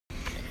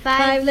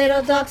5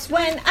 little ducks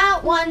went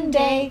out one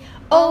day,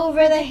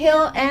 over the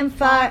hill and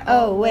far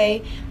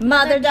away.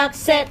 Mother duck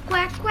said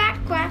Quack, quack,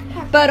 quack,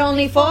 quack. but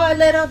only 4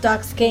 little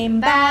ducks came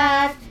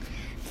back.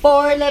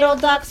 4 little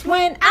ducks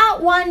went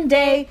out one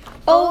day,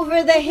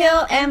 over the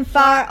hill and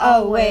far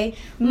away.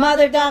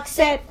 Mother duck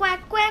said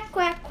Quack, quack,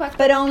 quack, quack.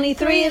 but only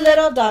 3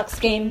 little ducks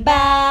came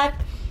back.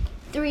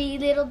 3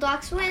 little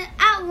ducks went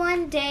out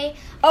one day,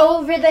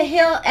 Over the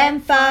hill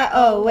and far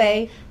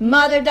away.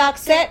 Mother duck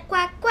said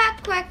quack,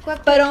 quack, quack,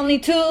 quack. but only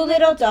 2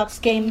 little ducks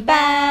came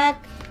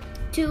back.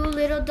 2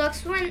 little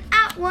ducks went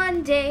out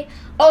one day,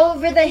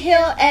 Over the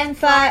hill and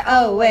far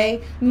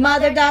away.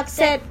 Mother duck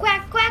said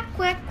quack, quack,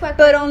 quack, quack.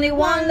 but only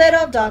 1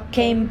 little duck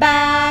came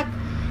back.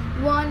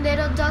 1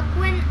 little duck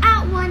went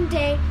out one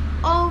day,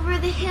 over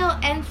the hill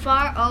and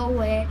far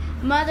away.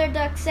 Mother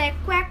duck said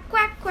quack,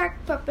 quack, quack,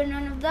 but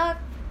none of the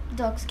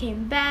ducks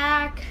came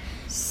back.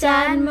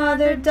 Sad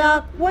mother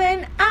duck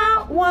went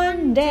out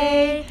one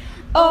day,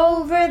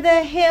 over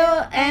the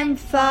hill and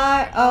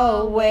far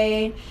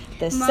away.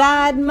 The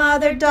sad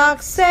mother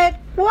duck said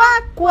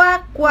quack,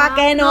 quack, quack,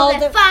 and all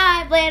the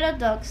 5 little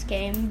ducks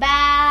came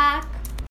back.